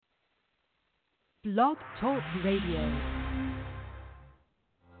Blog Talk Radio.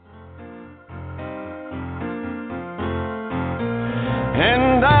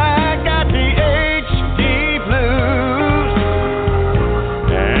 And I got the HD blues,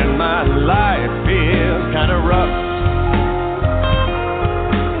 and my life feels kind of rough.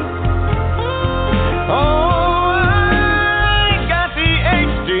 Oh, I got the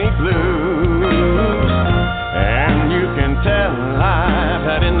HD blues, and you can tell I've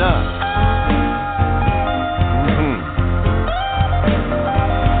had enough.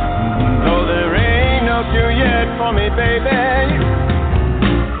 Though there ain't no cure yet for me, baby,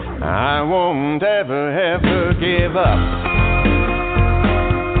 I won't ever give up.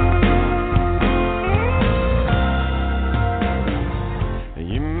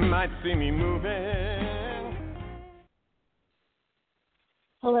 You might see me moving.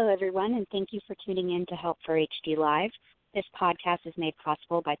 Hello, everyone, and thank you for tuning in to Help for HD Live. This podcast is made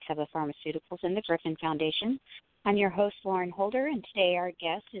possible by Teva Pharmaceuticals and the Griffin Foundation. I'm your host, Lauren Holder, and today our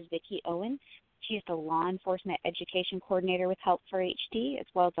guest is Vicki Owen. She is the Law Enforcement Education Coordinator with Help for HD, as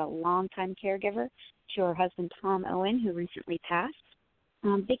well as a longtime caregiver to her husband, Tom Owen, who recently passed.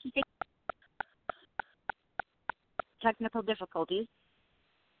 Vicki, technical difficulties.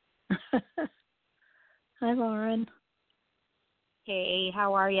 Hi, Lauren. Hey,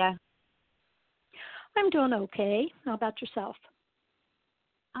 how are you? I'm doing okay. How about yourself?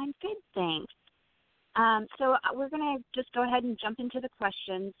 I'm good, thanks. So we're going to just go ahead and jump into the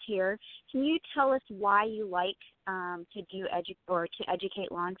questions here. Can you tell us why you like to do to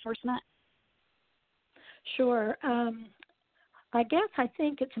educate law enforcement? Sure. I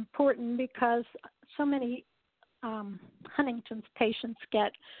think it's important because so many Huntington's patients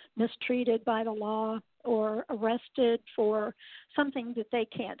get mistreated by the law or arrested for something that they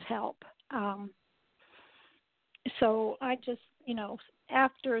can't help. So I just,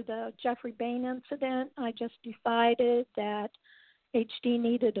 after the Jeffrey Bain incident, I just decided that HD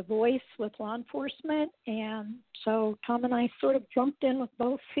needed a voice with law enforcement, and so Tom and I sort of jumped in with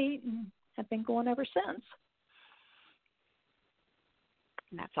both feet and have been going ever since.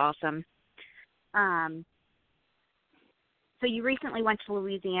 That's awesome. So you recently went to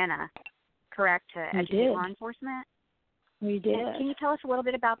Louisiana, correct, to educate law enforcement? We did. And can you tell us a little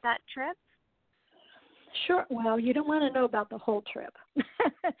bit about that trip? Sure. Well, you don't want to know about the whole trip.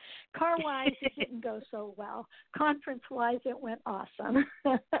 Car-wise, it didn't go so well. Conference-wise, it went awesome.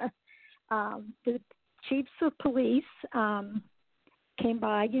 The chiefs of police came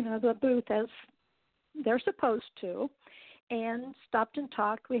by, the booth as they're supposed to, and stopped and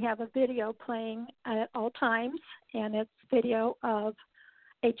talked. We have a video playing at all times, and it's video of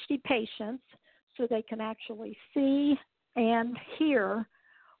HD patients so they can actually see and hear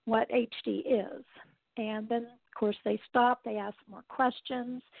what HD is. And then, of course, they stop. They ask more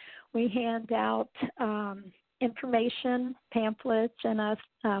questions. We hand out information, pamphlets, and a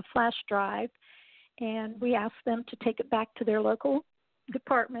flash drive. And we ask them to take it back to their local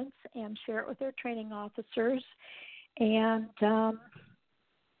departments and share it with their training officers. And,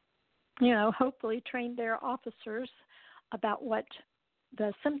 hopefully train their officers about what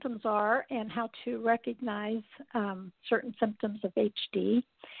the symptoms are and how to recognize certain symptoms of HD.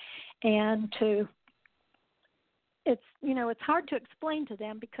 And it's hard to explain to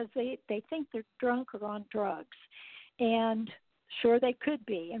them because they think they're drunk or on drugs. And sure, they could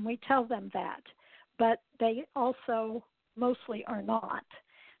be, and we tell them that. But they also mostly are not.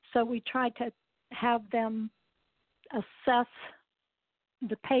 So we try to have them assess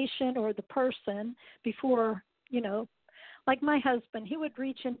the patient or the person before, like my husband, he would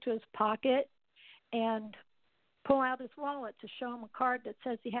reach into his pocket and pull out his wallet to show him a card that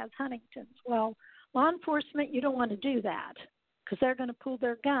says he has Huntington's. Well, law enforcement, you don't want to do that because they're going to pull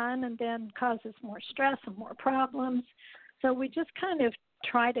their gun and then causes more stress and more problems. So we just kind of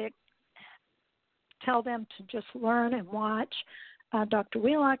try to tell them to just learn and watch Dr.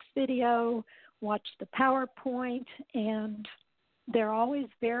 Wheelock's video, watch the PowerPoint, and they're always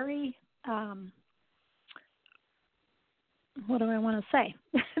very, what do I want to say?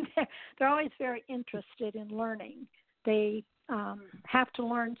 They're always very interested in learning. They have to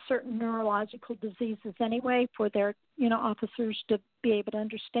learn certain neurological diseases anyway for their, officers to be able to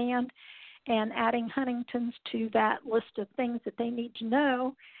understand. And adding Huntington's to that list of things that they need to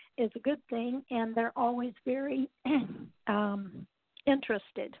know is a good thing. And they're always very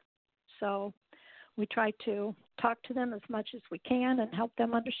interested. So we try to talk to them as much as we can and help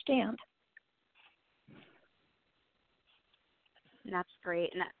them understand. That's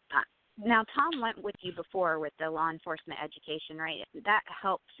great. And now, Tom went with you before with the law enforcement education, right? That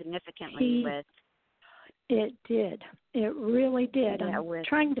helped significantly with It did. It really did. Yeah, I'm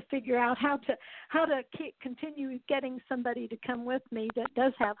trying to figure out how to continue getting somebody to come with me that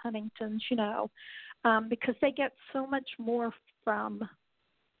does have Huntington's, because they get so much more from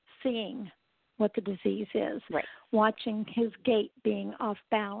seeing what the disease is, right. Watching his gait being off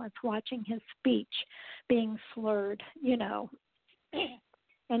balance, watching his speech being slurred,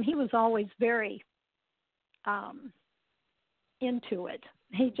 And he was always very into it.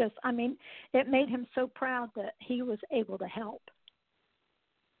 It made him so proud that he was able to help.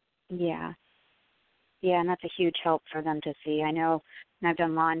 Yeah. Yeah, and that's a huge help for them to see. I know, and I've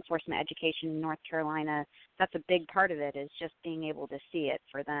done law enforcement education in North Carolina. That's a big part of it, is just being able to see it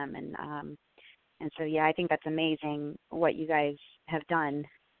for them. And so, yeah, I think that's amazing what you guys have done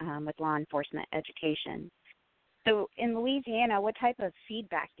with law enforcement education. So in Louisiana, what type of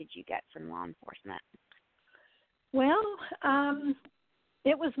feedback did you get from law enforcement? Well,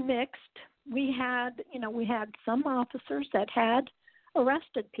 it was mixed. We had some officers that had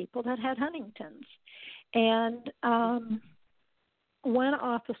arrested people that had Huntington's. And one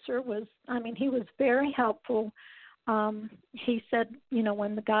officer he was very helpful. He said,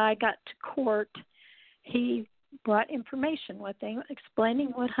 when the guy got to court, he brought information with him explaining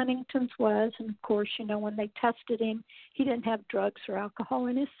what Huntington's was. And, of course, when they tested him, he didn't have drugs or alcohol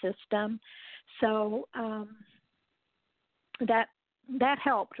in his system. So that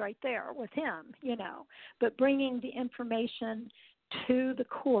helped right there with him, But bringing the information to the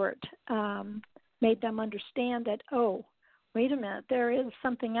court made them understand that, oh, wait a minute, there is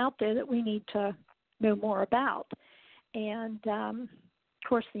something out there that we need to know more about. And, of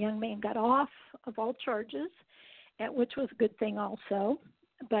course, the young man got off of all charges, which was a good thing also.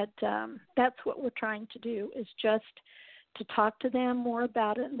 But that's what we're trying to do, is just to talk to them more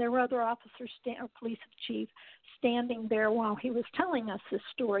about it. And there were other officers, or police chief, standing there while he was telling us this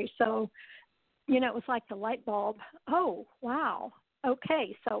story. So, it was like the light bulb. Oh, wow.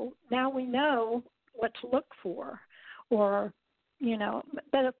 Okay, so now we know what to look for. Or,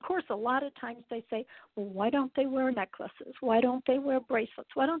 but of course a lot of times they say, well, why don't they wear necklaces? Why don't they wear bracelets?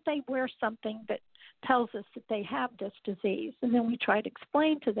 Why don't they wear something that tells us that they have this disease? And then we try to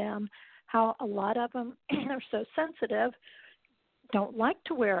explain to them how a lot of them are so sensitive, don't like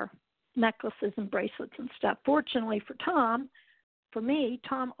to wear necklaces and bracelets and stuff. Fortunately for me,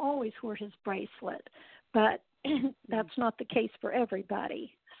 Tom always wore his bracelet, but that's not the case for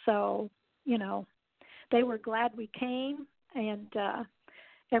everybody. So, they were glad we came, and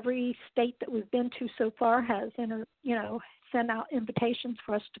every state that we've been to so far has, sent out invitations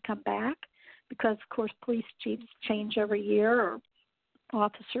for us to come back, because, of course, police chiefs change every year, or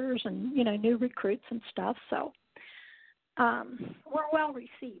officers and, new recruits and stuff. So we're well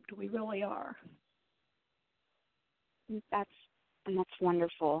received. We really are. That's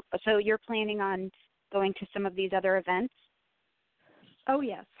wonderful. So you're planning on going to some of these other events? Oh,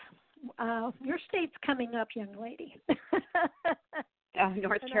 yes. Your state's coming up, young lady.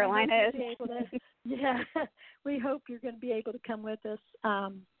 North Carolina is. Yeah, we hope you're going to be able to come with us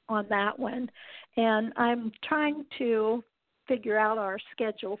on that one. And I'm trying to figure out our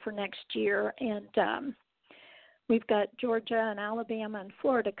schedule for next year. And we've got Georgia and Alabama and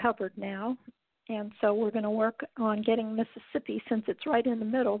Florida covered now. And so we're going to work on getting Mississippi, since it's right in the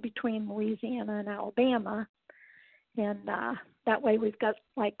middle between Louisiana and Alabama. And that way we've got,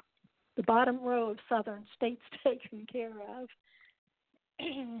 like, the bottom row of southern states taken care of.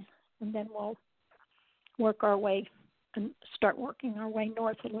 And then we'll work our way and start working our way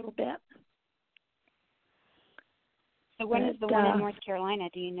north a little bit. So when is the one in North Carolina,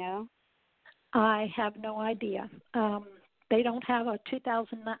 do you know? I have no idea. They don't have a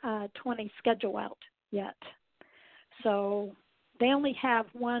 2020 schedule out yet. So they only have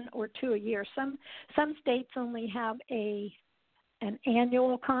one or two a year. Some states only have an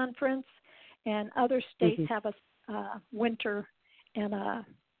annual conference, and other states have a winter and a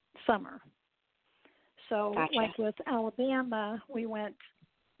summer. So Gotcha. Like with Alabama, we went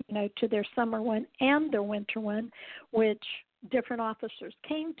to their summer one and their winter one, which different officers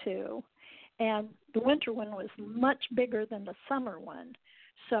came to. And the winter one was much bigger than the summer one.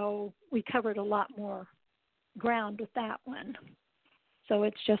 So we covered a lot more ground with that one. So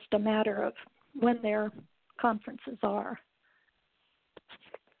it's just a matter of when their conferences are.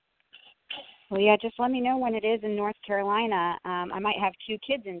 Well, yeah, just let me know when it is in North Carolina. I might have 2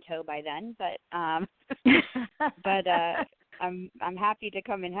 kids in tow by then, but I'm happy to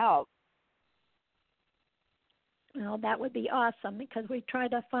come and help. Well, that would be awesome, because we try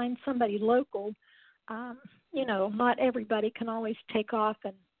to find somebody local. Not everybody can always take off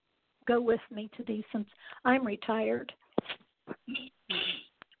and go with me to these, since I'm retired.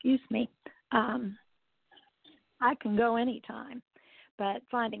 Excuse me. I can go anytime, but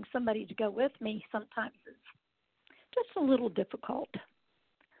finding somebody to go with me sometimes is just a little difficult.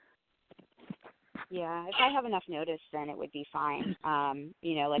 Yeah, if I have enough notice, then it would be fine. Like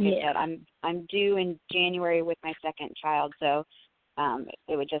Yeah. I said, I'm due in January with my second child, so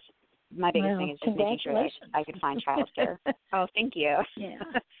it would just, my biggest thing is just making sure that I could find childcare. Oh, thank you. Yeah.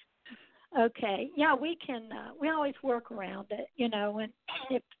 Okay. Yeah, we can. We always work around it, and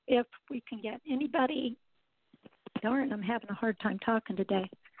if we can get anybody. Darn, I'm having a hard time talking today.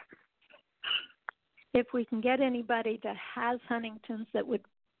 If we can get anybody that has Huntington's that would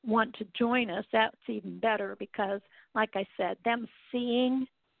want to join us, that's even better because, like I said, them seeing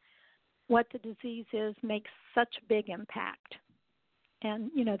what the disease is makes such a big impact. And,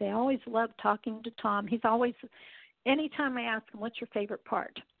 they always love talking to Tom. He's always, anytime I ask him, what's your favorite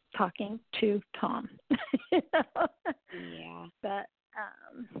part? Talking to Tom. Yeah. But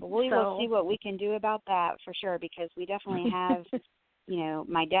we will see what we can do about that for sure, because we definitely have,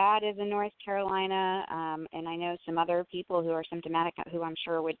 my dad is in North Carolina, and I know some other people who are symptomatic who I'm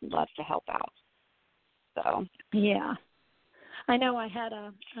sure would love to help out. So. Yeah. I know I had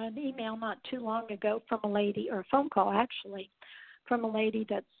an email not too long ago from a lady, or a phone call actually, from a lady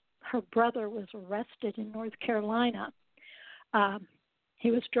that her brother was arrested in North Carolina. He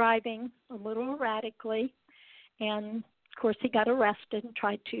was driving a little erratically, and of course he got arrested and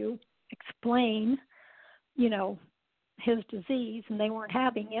tried to explain, his disease, and they weren't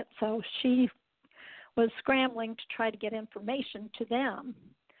having it, so she was scrambling to try to get information to them.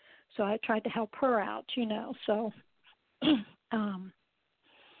 So I tried to help her out, so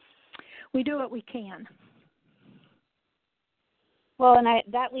we do what we can. Well, and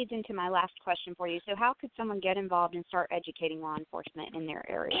that leads into my last question for you. So how could someone get involved and start educating law enforcement in their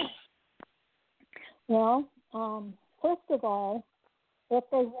area? Well, first of all, if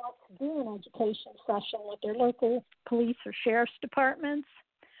they want to do an education session with their local police or sheriff's departments,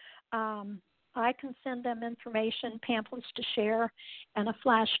 I can send them information, pamphlets to share, and a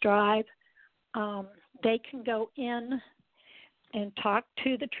flash drive. They can go in and talk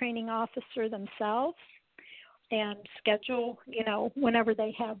to the training officer themselves and schedule, whenever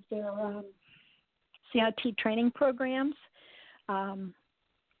they have their CIT training programs,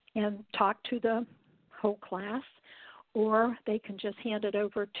 and talk to the whole class, or they can just hand it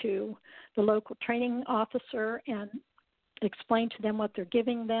over to the local training officer and explain to them what they're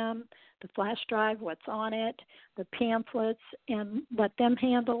giving them, the flash drive, what's on it, the pamphlets, and let them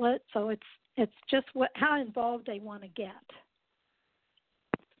handle it. So it's just how involved they want to get.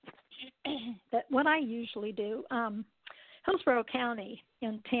 But what I usually do, Hillsborough County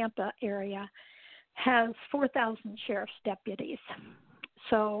in Tampa area has 4,000 sheriff's deputies.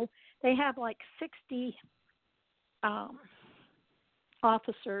 So they have like 60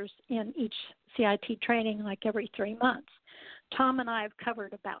 officers in each CIT training like every 3 months. Tom and I have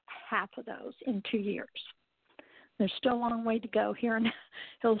covered about half of those in 2 years. There's still a long way to go here in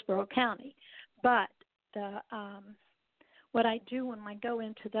Hillsborough County. But what I do when I go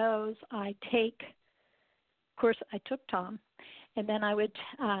into those, I took Tom, and then I would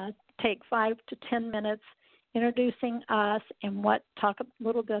take 5 to 10 minutes introducing us and talk a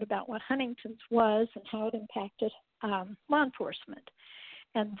little bit about what Huntington's was and how it impacted law enforcement.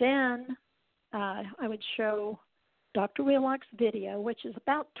 And then I would show Dr. Wheelock's video, which is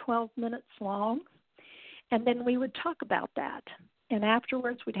about 12 minutes long, and then we would talk about that. And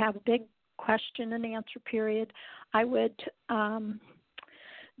afterwards, we'd have a big question and answer period. I would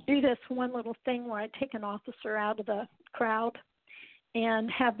do this one little thing where I'd take an officer out of the crowd and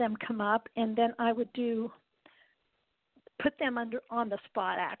have them come up, and then I would put them on the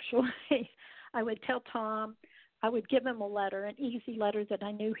spot, actually. I would tell Tom, I would give him a letter, an easy letter that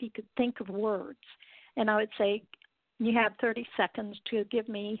I knew he could think of words. And I would say, you have 30 seconds to give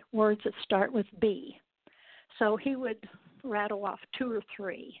me words that start with B. So he would rattle off 2 or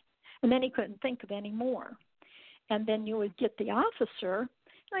 3, and then he couldn't think of any more. And then you would get the officer,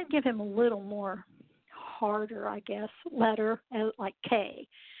 and I'd give him a little more harder, I guess, letter, like K,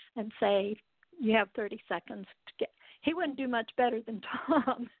 and say, you have 30 seconds to get. He wouldn't do much better than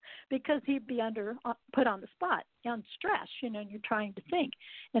Tom because he'd be put on the spot, on stress, and you're trying to think.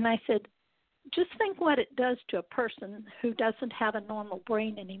 And I said, just think what it does to a person who doesn't have a normal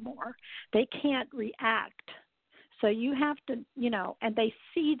brain anymore. They can't react. So you have to, and they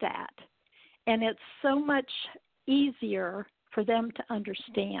see that. And it's so much easier for them to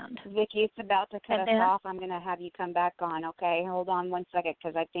understand. Vicki, it's about to cut us off. I'm going to have you come back on, okay? Hold on one second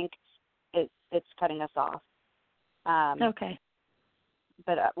because I think it's cutting us off. Okay.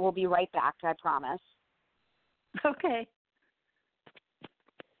 But we'll be right back, I promise. Okay.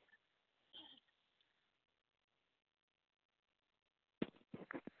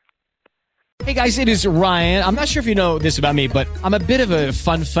 Hey guys, it is Ryan. I'm not sure if you know this about me, but I'm a bit of a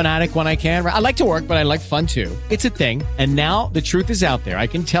fun fanatic when I can. I like to work, but I like fun too. It's a thing. And now the truth is out there. I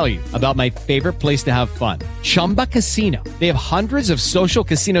can tell you about my favorite place to have fun. Chumba Casino. They have hundreds of social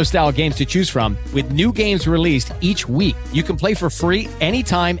casino style games to choose from with new games released each week. You can play for free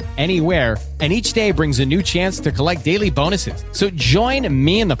anytime, anywhere. And each day brings a new chance to collect daily bonuses. So join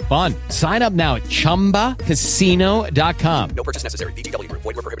me in the fun. Sign up now at ChumbaCasino.com. No purchase necessary. VGW Group.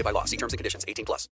 Void where prohibited by law. See terms and conditions. 18+.